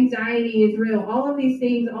 Anxiety is real. All of these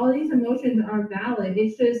things, all these emotions are valid.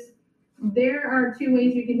 It's just, there are two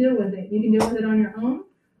ways you can deal with it. You can deal with it on your own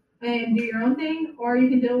and do your own thing, or you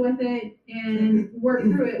can deal with it and work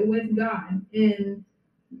through it with God. And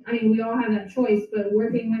I mean, we all have that choice, but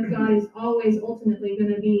working with God is always ultimately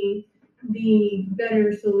going to be the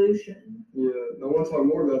better solution. Yeah, I want to talk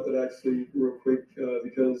more about that actually real quick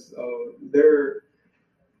because their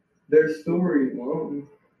story, well,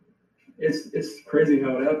 it's crazy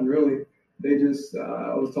how it happened. Really, they just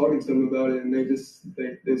I was talking to them about it, and they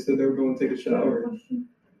said they were going to take a shower.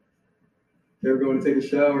 They were going to take a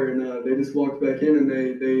shower, and they just walked back in, and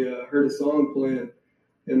they heard a song playing,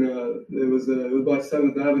 and it was by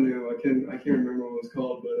 7th Avenue. I can't remember what it was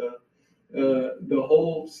called, but the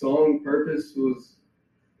whole song purpose was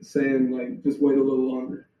saying like just wait a little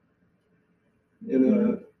longer,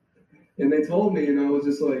 and they told me, and I was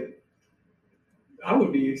just like, I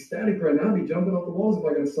would be ecstatic right now. I'd be jumping off the walls if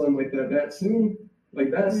I got a son like that soon.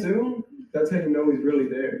 Like that soon, that's how you know he's really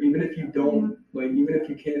there. Even if you don't, even if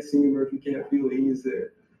you can't see him or if you can't feel it, he is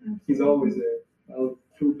there. He's always there. I'll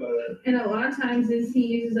prove by that. And a lot of times is he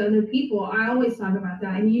uses other people. I always talk about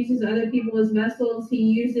that. He uses other people as vessels. He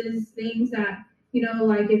uses things that,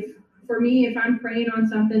 like if I'm praying on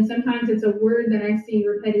something, sometimes it's a word that I see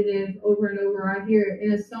repetitive over and over. I hear it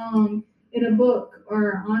in a song, in a book,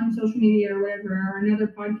 or on social media or whatever, or another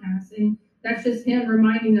podcast. And that's just him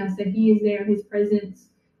reminding us that he is there. His presence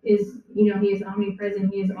is, he is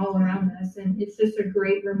omnipresent. He is all around us. And it's just a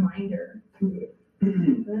great reminder. Do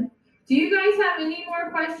you guys have any more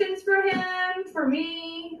questions for him, for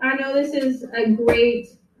me? I know this is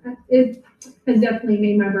it has definitely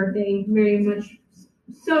made my birthday very much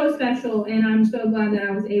so special. And I'm so glad that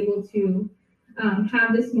I was able to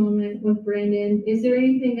have this moment with Brandon. Is there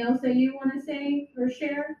anything else that you want to say or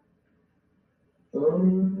share?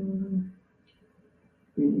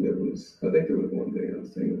 I think there was one thing I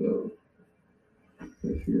was thinking about.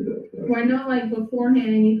 Well, I know, like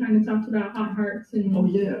beforehand, you kind of talked about Hot Hearts and. Oh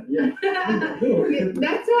yeah.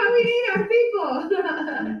 That's why we need our people.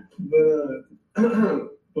 But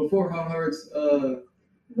before Hot Hearts,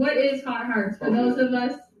 what is Hot Hearts for those of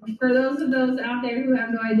those out there who have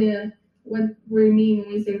no idea what we mean when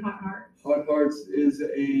we say Hot Hearts? Hot Hearts is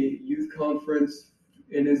a youth conference,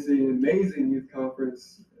 and it's an amazing youth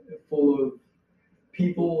conference full of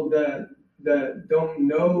people that don't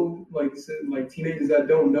know, like teenagers that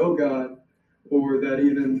don't know God, or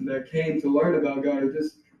that came to learn about God, or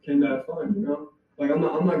just came to have fun. Like I'm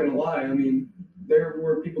not gonna lie. I mean, there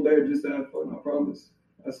were people there just to have fun. I promise.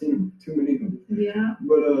 I've seen too many of them. Yeah.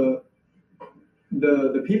 But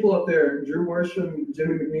the people up there, Drew Worsham,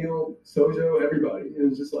 Jimmy McNeil, Sojo, everybody, it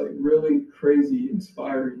was just like really crazy,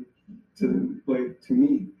 inspiring to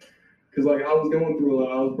me, because like I was going through a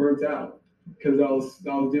lot. I was burnt out. Because I was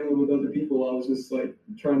dealing with other people. I was just like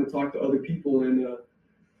trying to talk to other people, and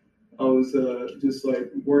I was just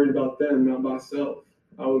like worried about them, not myself.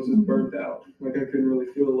 I was just burnt out. Like I couldn't really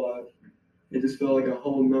feel alive. It just felt like a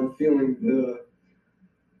whole numb feeling.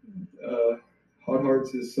 Hot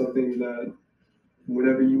Hearts is something that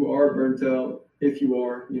whenever you are burnt out, if you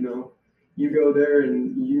are, you go there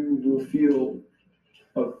and you will feel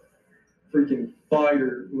a freaking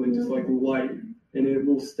fire, like just like light. And it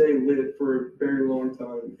will stay lit for a very long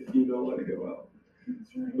time if you don't let it go out.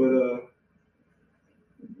 Right. But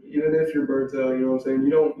even if you're burnt out, you know what I'm saying,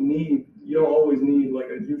 you don't always need like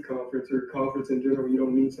a youth conference or a conference in general. You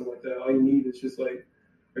don't need something like that. All you need is just like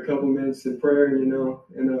a couple minutes in prayer, and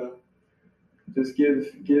just give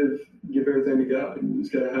everything to God. And you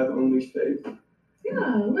just gotta have unleashed faith.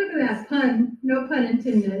 Yeah, look at that pun. No pun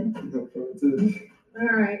intended. No pun intended. All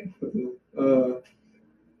right.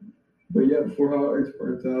 But yeah, before Hot Hearts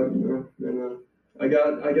burnt out, and I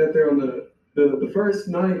got there on the first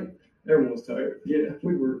night. Everyone was tired. Yeah,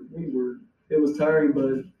 we were. It was tiring,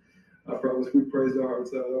 but I promise we praised our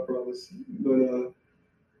hearts out. I promise. But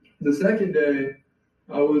the second day,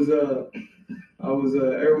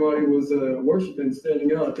 everybody was worshiping,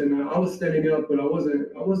 standing up, and I was standing up, but I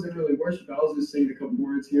wasn't really worshiping. I was just saying a couple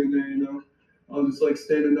words here and there, I was just like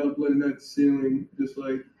standing up, looking at the ceiling, just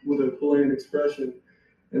like with a bland expression.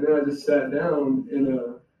 And then I just sat down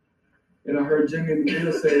and I heard Jimmy and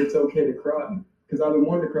Nina say it's okay to cry. Because I've been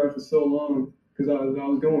wanting to cry for so long because I was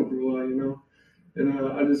going through a lot, you know. And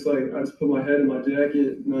I just put my head in my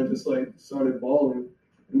jacket and I just like started bawling.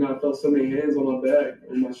 And I felt so many hands on my back,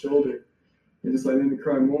 on my shoulder. It just like made me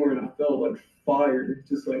cry more, and I felt like fire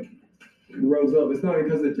just like rose up. It's not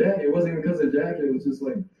because of the jacket. It wasn't even because of the jacket. It was just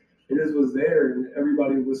like it just was there, and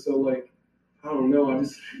everybody was so like, I don't know. I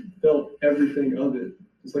just felt everything of it.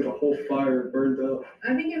 It's like a whole fire burned up.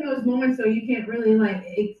 I think in those moments, though, you can't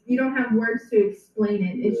really you don't have words to explain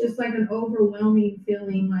it. It's just like an overwhelming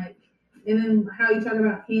feeling, like. And then how you talk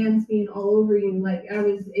about hands being all over you, like I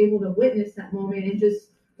was able to witness that moment and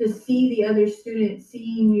just to see the other students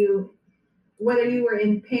seeing you, whether you were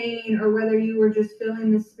in pain or whether you were just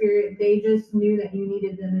feeling the spirit, they just knew that you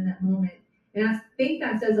needed them in that moment. And I think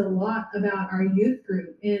that says a lot about our youth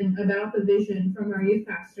group and about the vision from our youth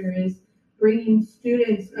pastor is bringing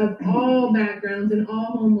students of all backgrounds and all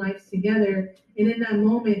home lives together. And in that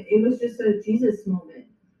moment, it was just a Jesus moment.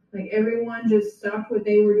 Like everyone just stopped what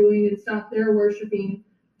they were doing and stopped their worshiping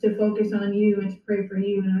to focus on you and to pray for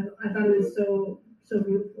you. And I thought it was so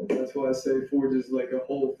beautiful. That's why I say Forge is like a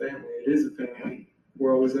whole family. It is a family.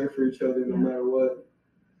 We're always there for each other no matter what.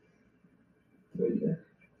 But yeah.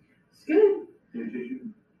 It's good. Need tissue?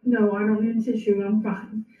 No, I don't need tissue. I'm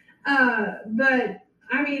fine. But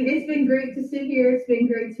I mean, it's been great to sit here. It's been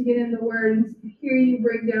great to get in the Word and hear you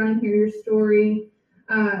break down and hear your story.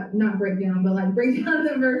 Not break down, but like break down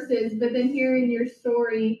the verses, but then hearing your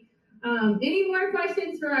story. Any more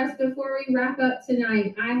questions for us before we wrap up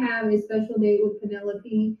tonight? I have a special date with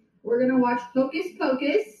Penelope. We're going to watch Hocus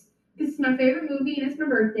Pocus. This is my favorite movie and it's my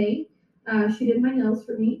birthday. She did my nails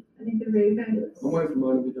for me. I think they're very fabulous. I'm waiting for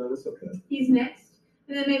mine to be done. It's okay. He's next.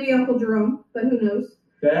 And then maybe Uncle Jerome, but who knows?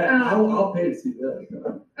 That, I'll pay to see that.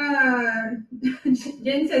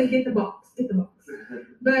 Jen says get the box. Get the box.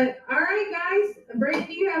 But all right, guys. Brent,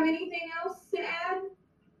 do you have anything else to add?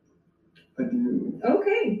 I do.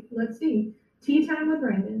 Okay, let's see. Tea time with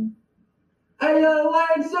Brandon. Hey,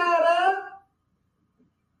 lights up!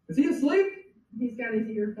 Is he asleep? He's got his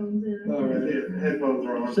earphones in. All right. Headphones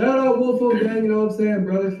are on. Shout out Wolfo Gang, you know what I'm saying?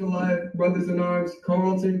 Brothers for life, Brothers in Arms,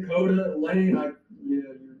 Carlton, Coda, Lane. You're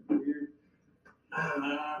weird.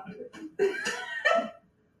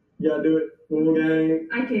 You gotta do it. Wolfo Gang.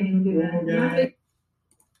 I can't even do that. Wolfo Gang.